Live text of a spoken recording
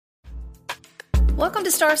Welcome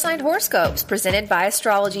to Star Sign Horoscopes, presented by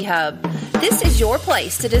Astrology Hub. This is your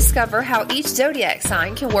place to discover how each zodiac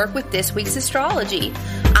sign can work with this week's astrology.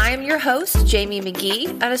 I am your host, Jamie Magee,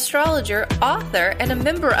 an astrologer, author, and a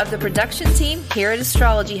member of the production team here at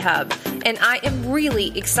Astrology Hub, and I am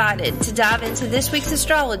really excited to dive into this week's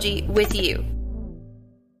astrology with you.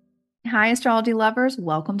 Hi, astrology lovers.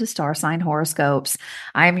 Welcome to Star Sign Horoscopes.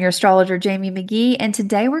 I am your astrologer, Jamie Magee, and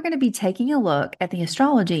today we're going to be taking a look at the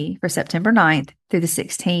astrology for September 9th through the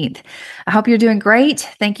 16th. I hope you're doing great.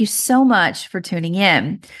 Thank you so much for tuning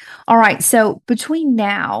in. All right, so between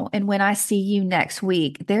now and when I see you next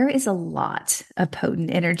week, there is a lot of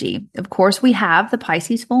potent energy. Of course, we have the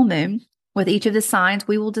Pisces full moon. With each of the signs,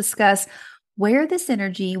 we will discuss where this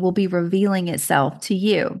energy will be revealing itself to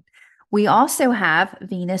you. We also have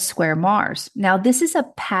Venus square Mars. Now, this is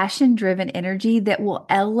a passion-driven energy that will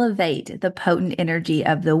elevate the potent energy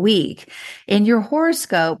of the week. In your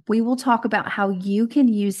horoscope, we will talk about how you can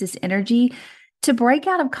use this energy to break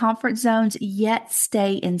out of comfort zones, yet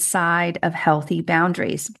stay inside of healthy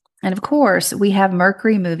boundaries. And of course, we have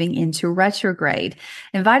Mercury moving into retrograde,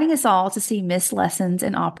 inviting us all to see missed lessons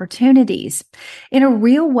and opportunities. In a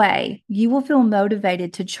real way, you will feel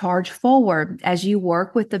motivated to charge forward as you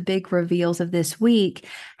work with the big reveals of this week.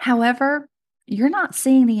 However, you're not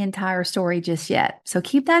seeing the entire story just yet. So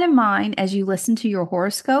keep that in mind as you listen to your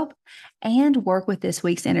horoscope and work with this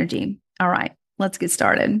week's energy. All right, let's get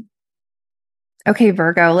started. Okay,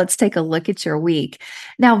 Virgo, let's take a look at your week.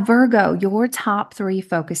 Now, Virgo, your top 3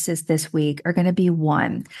 focuses this week are going to be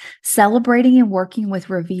 1, celebrating and working with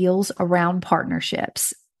reveals around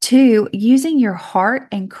partnerships. 2, using your heart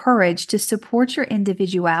and courage to support your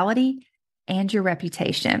individuality and your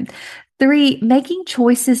reputation. 3, making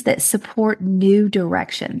choices that support new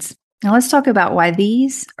directions. Now, let's talk about why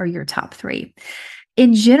these are your top 3.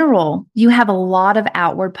 In general, you have a lot of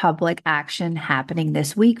outward public action happening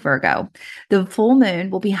this week, Virgo. The full moon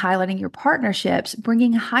will be highlighting your partnerships,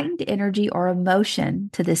 bringing heightened energy or emotion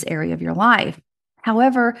to this area of your life.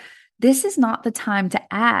 However, this is not the time to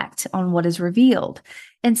act on what is revealed.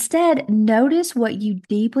 Instead, notice what you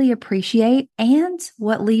deeply appreciate and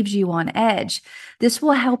what leaves you on edge. This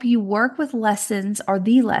will help you work with lessons or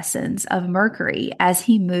the lessons of Mercury as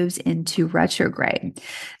he moves into retrograde.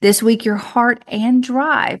 This week, your heart and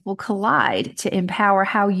drive will collide to empower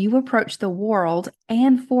how you approach the world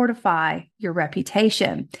and fortify your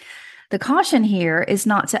reputation. The caution here is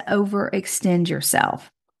not to overextend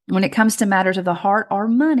yourself. When it comes to matters of the heart or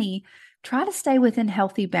money, try to stay within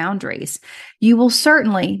healthy boundaries. You will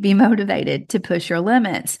certainly be motivated to push your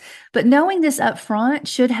limits, but knowing this up front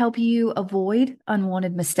should help you avoid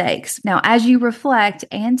unwanted mistakes. Now, as you reflect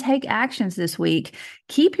and take actions this week,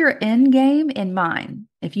 keep your end game in mind.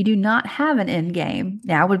 If you do not have an end game,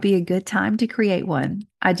 now would be a good time to create one.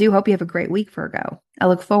 I do hope you have a great week, Virgo. I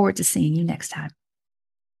look forward to seeing you next time.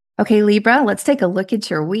 Okay, Libra, let's take a look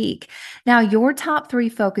at your week. Now, your top 3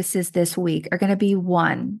 focuses this week are going to be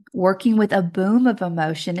 1, working with a boom of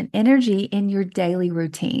emotion and energy in your daily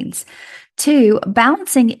routines. 2,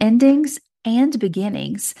 balancing endings and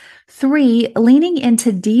beginnings. 3, leaning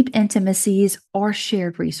into deep intimacies or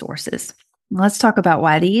shared resources. Let's talk about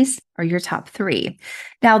why these are your top 3.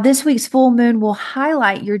 Now, this week's full moon will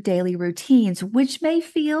highlight your daily routines, which may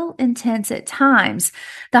feel intense at times.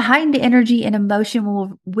 The heightened energy and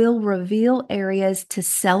emotion will reveal areas to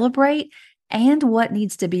celebrate and what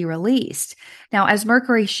needs to be released. Now, as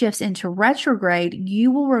Mercury shifts into retrograde,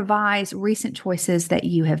 you will revise recent choices that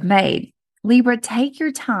you have made. Libra, take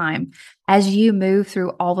your time as you move through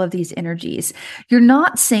all of these energies. You're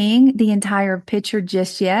not seeing the entire picture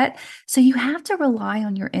just yet, so you have to rely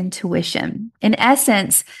on your intuition. In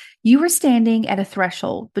essence, you are standing at a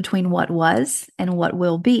threshold between what was and what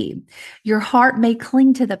will be. Your heart may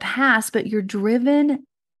cling to the past, but you're driven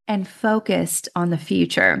and focused on the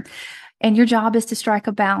future. And your job is to strike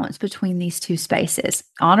a balance between these two spaces.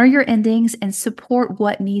 Honor your endings and support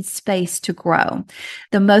what needs space to grow.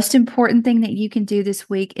 The most important thing that you can do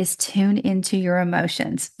this week is tune into your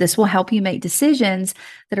emotions. This will help you make decisions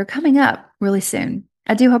that are coming up really soon.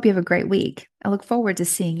 I do hope you have a great week. I look forward to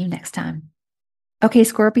seeing you next time. Okay,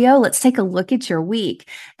 Scorpio, let's take a look at your week.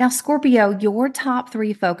 Now, Scorpio, your top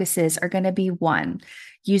 3 focuses are going to be 1,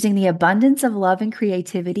 using the abundance of love and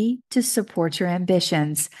creativity to support your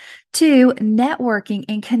ambitions. 2, networking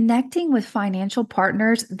and connecting with financial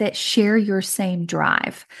partners that share your same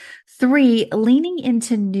drive. 3, leaning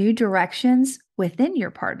into new directions within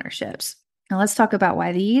your partnerships. Now let's talk about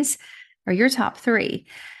why these are your top 3.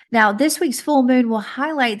 Now, this week's full moon will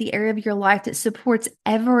highlight the area of your life that supports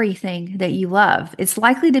everything that you love. It's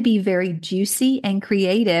likely to be very juicy and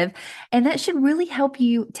creative, and that should really help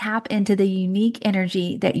you tap into the unique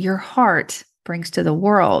energy that your heart brings to the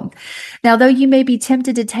world. Now, though you may be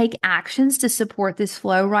tempted to take actions to support this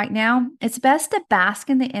flow right now, it's best to bask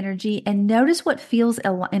in the energy and notice what feels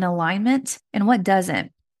in alignment and what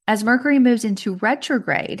doesn't. As Mercury moves into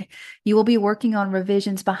retrograde, you will be working on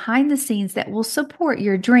revisions behind the scenes that will support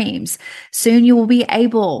your dreams. Soon you will be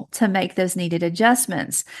able to make those needed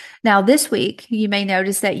adjustments. Now, this week, you may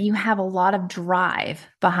notice that you have a lot of drive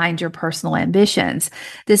behind your personal ambitions.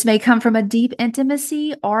 This may come from a deep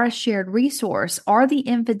intimacy or a shared resource or the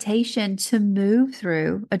invitation to move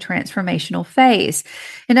through a transformational phase.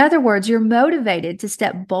 In other words, you're motivated to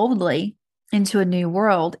step boldly into a new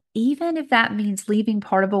world, even if that means leaving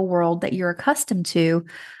part of a world that you're accustomed to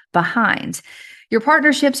behind. Your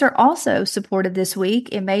partnerships are also supported this week.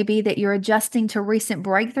 It may be that you're adjusting to recent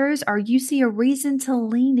breakthroughs or you see a reason to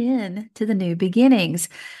lean in to the new beginnings.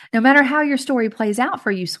 No matter how your story plays out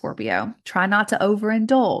for you, Scorpio, try not to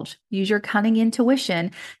overindulge. Use your cunning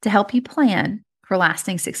intuition to help you plan for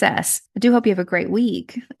lasting success. I do hope you have a great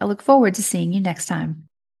week. I look forward to seeing you next time.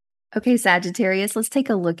 Okay, Sagittarius, let's take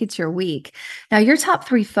a look at your week. Now, your top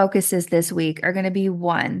 3 focuses this week are going to be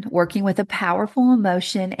 1, working with a powerful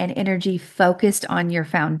emotion and energy focused on your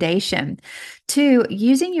foundation. 2,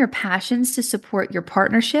 using your passions to support your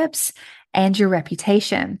partnerships and your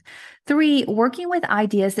reputation. 3, working with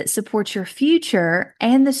ideas that support your future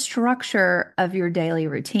and the structure of your daily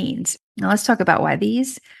routines. Now, let's talk about why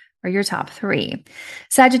these are your top 3.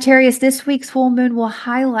 Sagittarius, this week's full moon will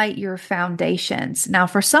highlight your foundations. Now,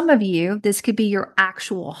 for some of you, this could be your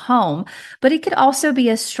actual home, but it could also be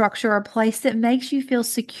a structure or place that makes you feel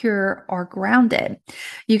secure or grounded.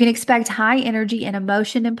 You can expect high energy and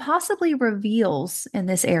emotion and possibly reveals in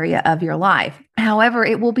this area of your life. However,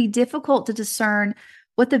 it will be difficult to discern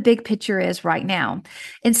what the big picture is right now.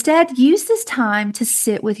 Instead, use this time to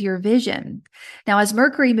sit with your vision. Now, as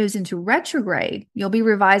Mercury moves into retrograde, you'll be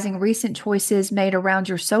revising recent choices made around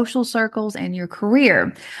your social circles and your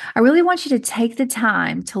career. I really want you to take the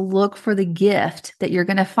time to look for the gift that you're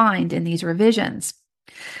going to find in these revisions.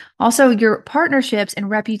 Also, your partnerships and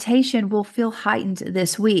reputation will feel heightened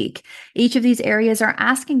this week. Each of these areas are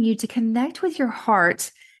asking you to connect with your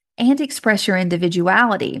heart and express your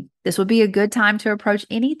individuality. This would be a good time to approach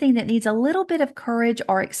anything that needs a little bit of courage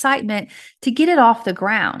or excitement to get it off the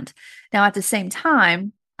ground. Now, at the same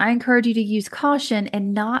time, I encourage you to use caution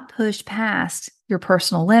and not push past your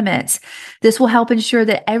personal limits. This will help ensure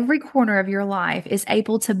that every corner of your life is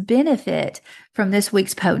able to benefit from this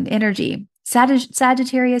week's potent energy.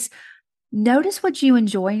 Sagittarius, notice what you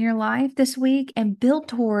enjoy in your life this week and build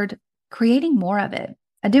toward creating more of it.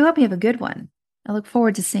 I do hope you have a good one. I look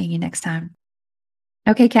forward to seeing you next time.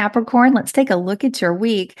 Okay, Capricorn, let's take a look at your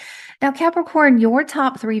week. Now, Capricorn, your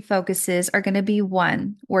top 3 focuses are going to be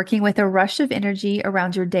 1, working with a rush of energy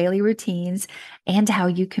around your daily routines and how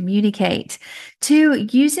you communicate. 2,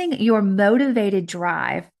 using your motivated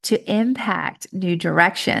drive to impact new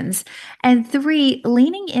directions. And 3,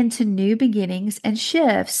 leaning into new beginnings and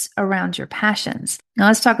shifts around your passions. Now,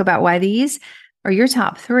 let's talk about why these are your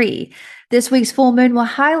top 3. This week's full moon will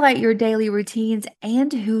highlight your daily routines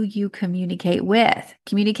and who you communicate with.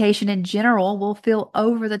 Communication in general will feel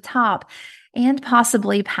over the top and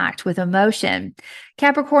possibly packed with emotion.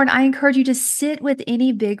 Capricorn, I encourage you to sit with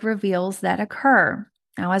any big reveals that occur.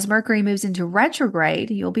 Now, as Mercury moves into retrograde,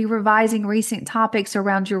 you'll be revising recent topics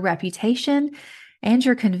around your reputation and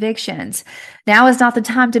your convictions. Now is not the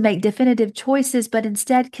time to make definitive choices, but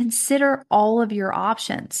instead consider all of your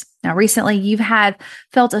options. Now, recently you've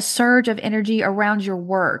felt a surge of energy around your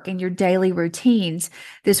work and your daily routines.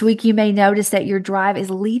 This week you may notice that your drive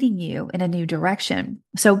is leading you in a new direction.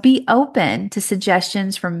 So be open to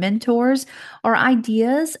suggestions from mentors or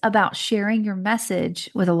ideas about sharing your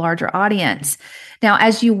message with a larger audience. Now,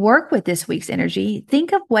 as you work with this week's energy,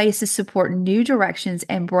 think of ways to support new directions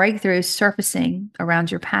and breakthroughs surfacing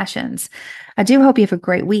around your passions. I do hope you have a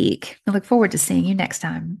great week. I look forward to seeing you next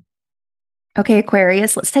time. Okay,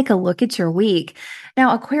 Aquarius, let's take a look at your week.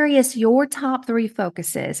 Now, Aquarius, your top 3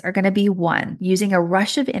 focuses are going to be 1, using a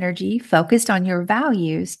rush of energy focused on your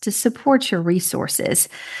values to support your resources.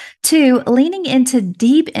 2, leaning into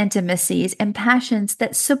deep intimacies and passions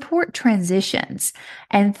that support transitions.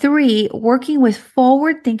 And 3, working with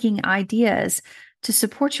forward-thinking ideas to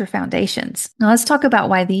support your foundations. Now, let's talk about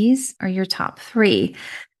why these are your top 3.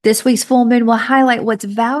 This week's full moon will highlight what's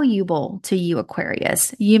valuable to you,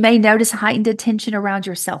 Aquarius. You may notice heightened attention around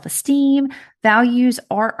your self-esteem, values,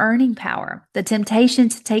 or earning power. The temptation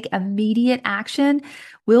to take immediate action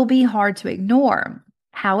will be hard to ignore.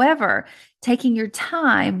 However, taking your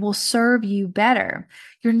time will serve you better.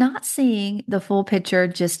 You're not seeing the full picture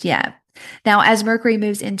just yet. Now, as Mercury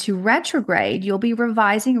moves into retrograde, you'll be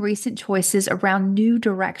revising recent choices around new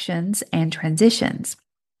directions and transitions.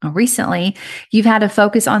 Recently, you've had to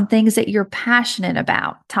focus on things that you're passionate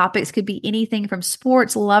about. Topics could be anything from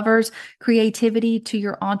sports, lovers, creativity to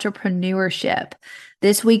your entrepreneurship.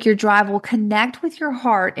 This week, your drive will connect with your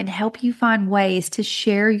heart and help you find ways to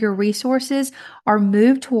share your resources or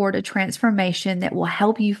move toward a transformation that will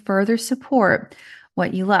help you further support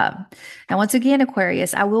what you love. Now, once again,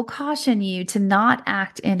 Aquarius, I will caution you to not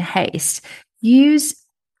act in haste. Use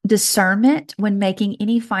discernment when making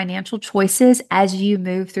any financial choices as you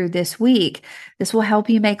move through this week. This will help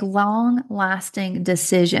you make long-lasting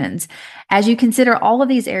decisions. As you consider all of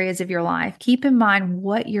these areas of your life, keep in mind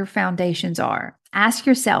what your foundations are. Ask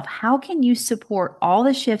yourself, how can you support all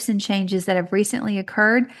the shifts and changes that have recently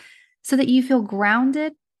occurred so that you feel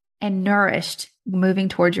grounded and nourished moving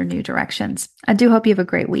towards your new directions? I do hope you have a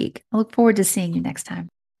great week. I look forward to seeing you next time.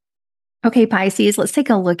 Okay, Pisces, let's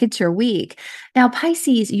take a look at your week. Now,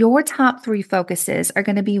 Pisces, your top 3 focuses are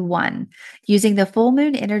going to be 1, using the full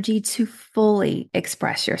moon energy to fully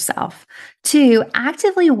express yourself. 2,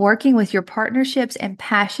 actively working with your partnerships and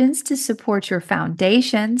passions to support your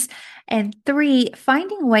foundations. And 3,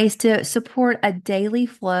 finding ways to support a daily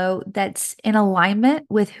flow that's in alignment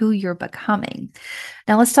with who you're becoming.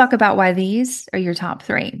 Now, let's talk about why these are your top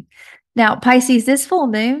 3. Now, Pisces, this full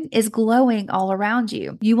moon is glowing all around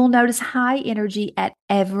you. You will notice high energy at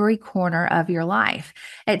every corner of your life.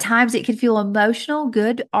 At times, it can feel emotional,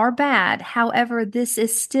 good or bad. However, this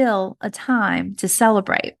is still a time to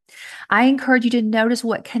celebrate. I encourage you to notice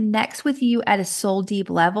what connects with you at a soul deep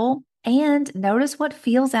level and notice what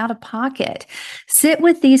feels out of pocket. Sit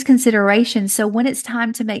with these considerations so when it's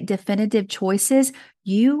time to make definitive choices,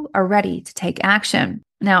 you are ready to take action.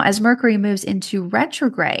 Now, as Mercury moves into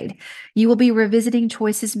retrograde, you will be revisiting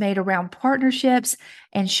choices made around partnerships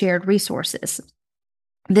and shared resources.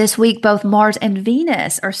 This week, both Mars and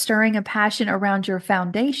Venus are stirring a passion around your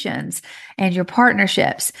foundations and your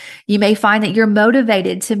partnerships. You may find that you're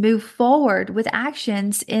motivated to move forward with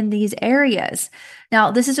actions in these areas.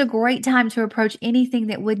 Now, this is a great time to approach anything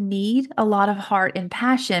that would need a lot of heart and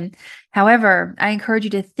passion. However, I encourage you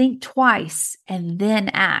to think twice and then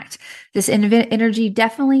act. This energy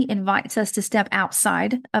definitely invites us to step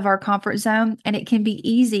outside of our comfort zone, and it can be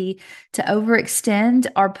easy to overextend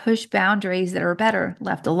or push boundaries that are better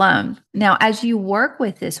left alone. Now, as you work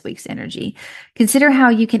with this week's energy, consider how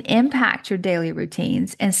you can impact your daily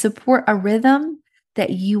routines and support a rhythm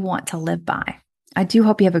that you want to live by. I do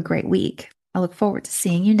hope you have a great week. I look forward to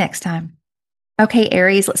seeing you next time. Okay,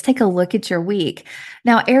 Aries, let's take a look at your week.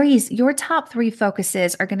 Now, Aries, your top 3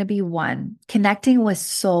 focuses are going to be 1, connecting with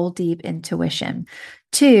soul deep intuition.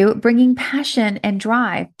 2, bringing passion and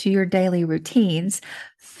drive to your daily routines.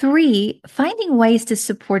 3, finding ways to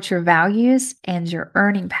support your values and your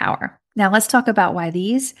earning power. Now, let's talk about why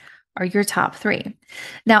these are your top 3.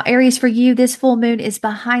 Now, Aries, for you, this full moon is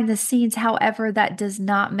behind the scenes. However, that does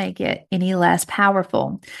not make it any less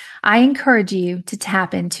powerful. I encourage you to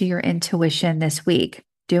tap into your intuition this week.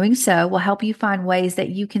 Doing so will help you find ways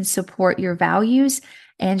that you can support your values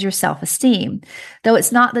and your self-esteem. Though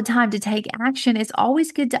it's not the time to take action, it's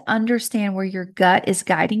always good to understand where your gut is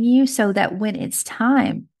guiding you so that when it's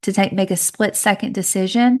time to make a split-second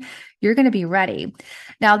decision, you're going to be ready.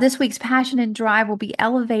 Now, this week's passion and drive will be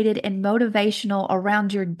elevated and motivational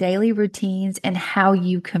around your daily routines and how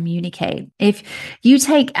you communicate. If you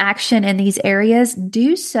take action in these areas,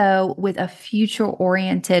 do so with a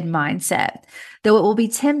future-oriented mindset. Though it will be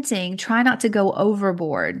tempting, try not to go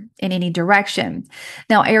overboard in any direction.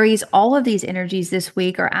 Now, Aries, all of these energies this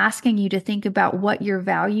week are asking you to think about what your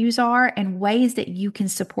values are and ways that you can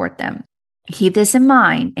support them. Keep this in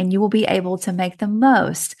mind, and you will be able to make the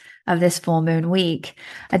most of this full moon week.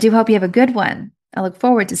 I do hope you have a good one. I look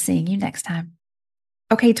forward to seeing you next time.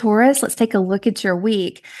 Okay, Taurus, let's take a look at your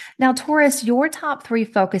week. Now, Taurus, your top 3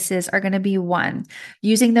 focuses are going to be 1,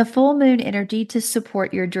 using the full moon energy to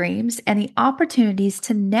support your dreams and the opportunities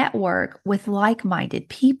to network with like-minded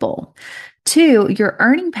people. 2, your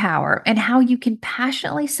earning power and how you can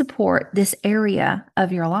passionately support this area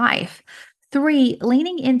of your life. 3,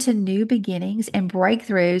 leaning into new beginnings and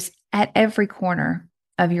breakthroughs at every corner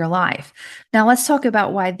of your life. Now, let's talk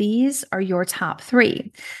about why these are your top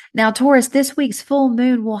three. Now, Taurus, this week's full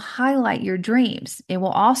moon will highlight your dreams. It will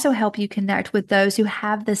also help you connect with those who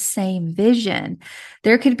have the same vision.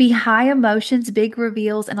 There could be high emotions, big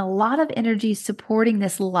reveals, and a lot of energy supporting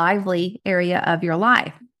this lively area of your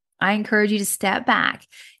life. I encourage you to step back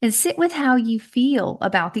and sit with how you feel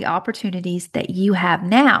about the opportunities that you have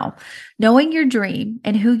now. Knowing your dream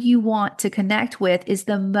and who you want to connect with is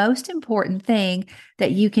the most important thing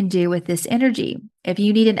that you can do with this energy. If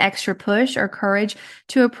you need an extra push or courage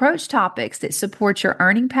to approach topics that support your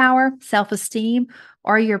earning power, self-esteem,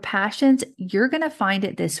 or your passions, you're going to find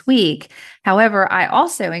it this week. However, I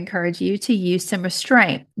also encourage you to use some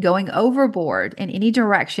restraint. Going overboard in any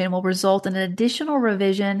direction will result in an additional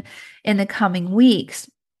revision in the coming weeks.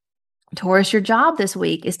 Taurus, your job this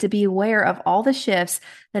week is to be aware of all the shifts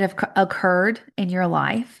that have occurred in your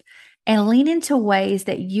life and lean into ways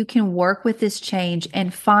that you can work with this change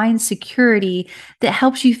and find security that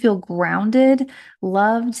helps you feel grounded,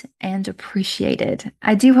 loved, and appreciated.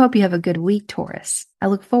 I do hope you have a good week, Taurus. I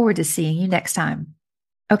look forward to seeing you next time.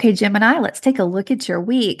 Okay, Gemini, let's take a look at your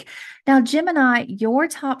week. Now, Gemini, your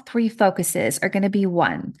top three focuses are going to be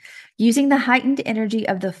one, using the heightened energy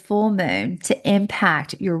of the full moon to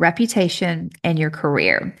impact your reputation and your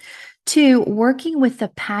career. Two, working with the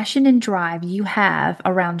passion and drive you have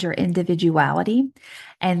around your individuality.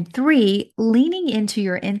 And three, leaning into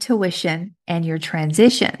your intuition and your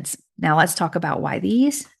transitions. Now, let's talk about why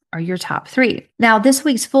these are your top three. Now, this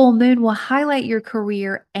week's full moon will highlight your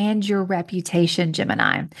career and your reputation,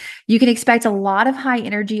 Gemini. You can expect a lot of high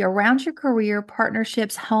energy around your career,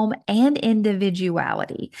 partnerships, home, and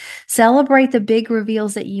individuality. Celebrate the big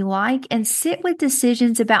reveals that you like and sit with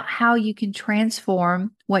decisions about how you can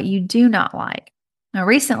transform what you do not like. Now,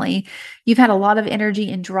 recently, you've had a lot of energy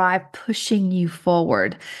and drive pushing you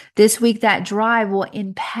forward. This week, that drive will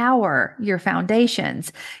empower your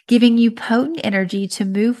foundations, giving you potent energy to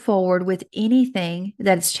move forward with anything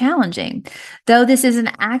that's challenging. Though this is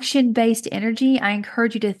an action-based energy, I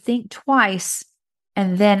encourage you to think twice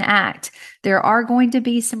and then act. There are going to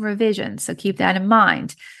be some revisions, so keep that in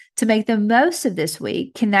mind. To make the most of this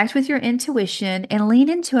week, connect with your intuition and lean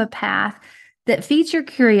into a path that feeds your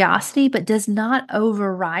curiosity but does not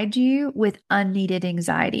override you with unneeded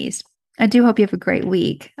anxieties. I do hope you have a great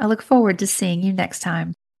week. I look forward to seeing you next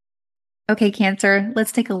time. Okay, Cancer,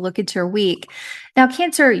 let's take a look at your week. Now,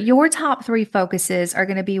 Cancer, your top three focuses are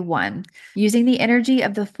going to be one, using the energy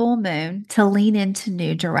of the full moon to lean into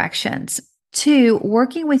new directions. Two,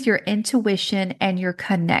 working with your intuition and your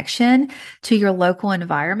connection to your local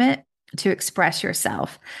environment to express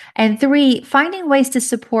yourself. And three, finding ways to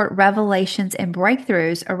support revelations and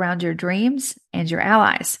breakthroughs around your dreams and your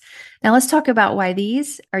allies. Now let's talk about why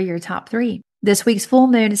these are your top three. This week's full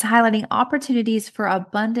moon is highlighting opportunities for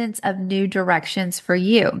abundance of new directions for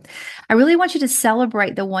you. I really want you to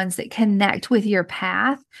celebrate the ones that connect with your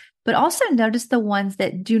path, but also notice the ones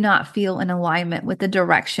that do not feel in alignment with the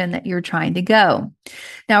direction that you're trying to go.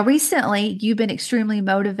 Now, recently, you've been extremely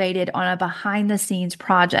motivated on a behind-the-scenes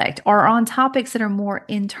project or on topics that are more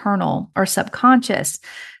internal or subconscious.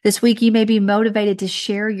 This week, you may be motivated to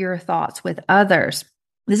share your thoughts with others.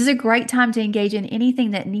 This is a great time to engage in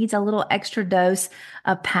anything that needs a little extra dose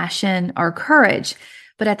of passion or courage.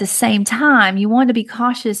 But at the same time, you want to be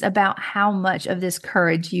cautious about how much of this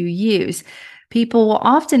courage you use. People will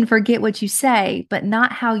often forget what you say, but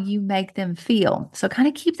not how you make them feel. So kind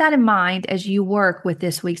of keep that in mind as you work with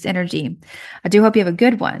this week's energy. I do hope you have a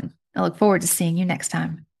good one. I look forward to seeing you next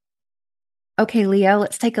time. Okay, Leo,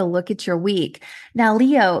 let's take a look at your week. Now,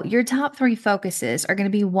 Leo, your top three focuses are going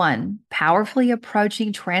to be one, powerfully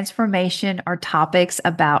approaching transformation or topics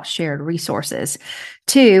about shared resources.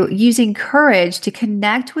 Two, using courage to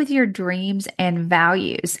connect with your dreams and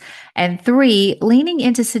values. And three, leaning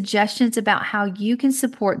into suggestions about how you can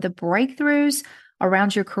support the breakthroughs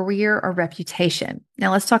around your career or reputation.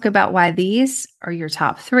 Now, let's talk about why these are your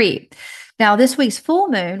top three. Now, this week's full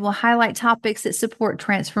moon will highlight topics that support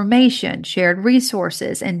transformation, shared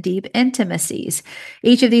resources, and deep intimacies.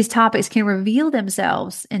 Each of these topics can reveal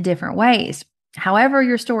themselves in different ways. However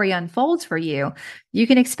your story unfolds for you, you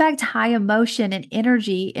can expect high emotion and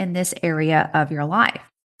energy in this area of your life.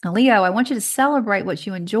 Now, Leo, I want you to celebrate what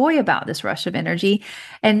you enjoy about this rush of energy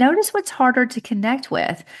and notice what's harder to connect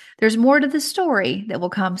with. There's more to the story that will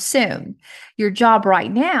come soon. Your job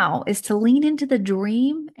right now is to lean into the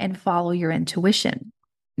dream and follow your intuition.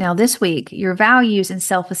 Now, this week, your values and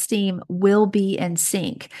self-esteem will be in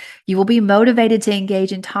sync. You will be motivated to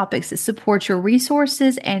engage in topics that support your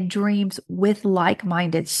resources and dreams with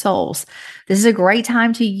like-minded souls. This is a great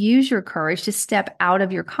time to use your courage to step out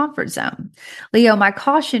of your comfort zone. Leo, my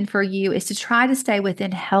caution for you is to try to stay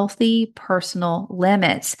within healthy personal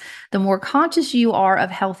limits. The more conscious you are of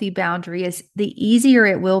healthy boundaries, the easier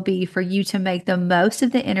it will be for you to make the most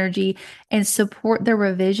of the energy and support the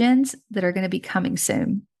revisions that are going to be coming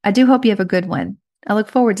soon. I do hope you have a good one. I look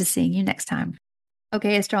forward to seeing you next time.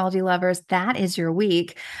 Okay, astrology lovers, that is your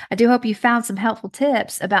week. I do hope you found some helpful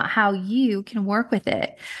tips about how you can work with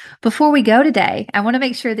it. Before we go today, I want to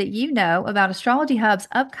make sure that you know about Astrology Hub's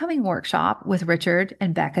upcoming workshop with Richard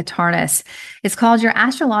and Becca Tarnas. It's called Your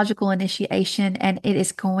Astrological Initiation, and it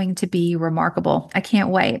is going to be remarkable. I can't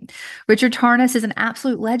wait. Richard Tarnas is an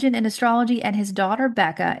absolute legend in astrology, and his daughter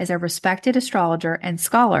Becca is a respected astrologer and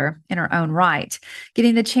scholar in her own right.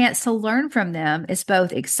 Getting the chance to learn from them is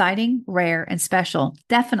both exciting, rare, and special.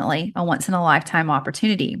 Definitely a once-in-a-lifetime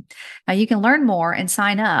opportunity. Now, you can learn more and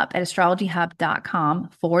sign up at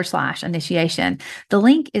astrologyhub.com/initiation. The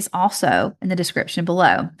link is also in the description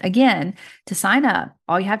below. Again, to sign up,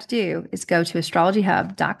 all you have to do is go to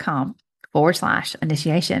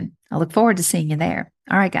astrologyhub.com/initiation. I look forward to seeing you there.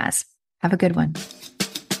 All right, guys, have a good one.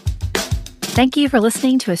 Thank you for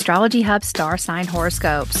listening to Astrology Hub Star Sign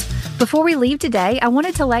Horoscopes. Before we leave today, I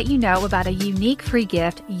wanted to let you know about a unique free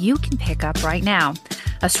gift you can pick up right now.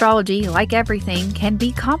 Astrology, like everything, can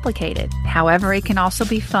be complicated. However, it can also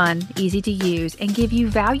be fun, easy to use, and give you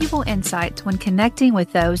valuable insights when connecting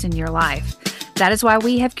with those in your life. That is why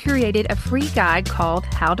we have created a free guide called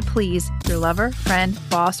How to Please Your Lover, Friend,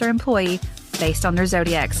 Boss, or Employee based on their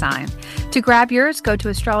zodiac sign. To grab yours, go to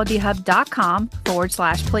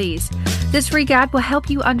astrologyhub.com/please. This free guide will help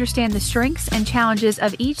you understand the strengths and challenges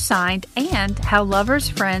of each sign and how lovers,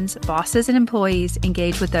 friends, bosses, and employees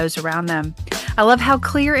engage with those around them. I love how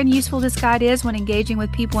clear and useful this guide is when engaging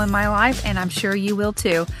with people in my life, and I'm sure you will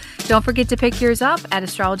too. Don't forget to pick yours up at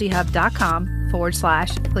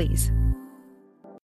astrologyhub.com/please.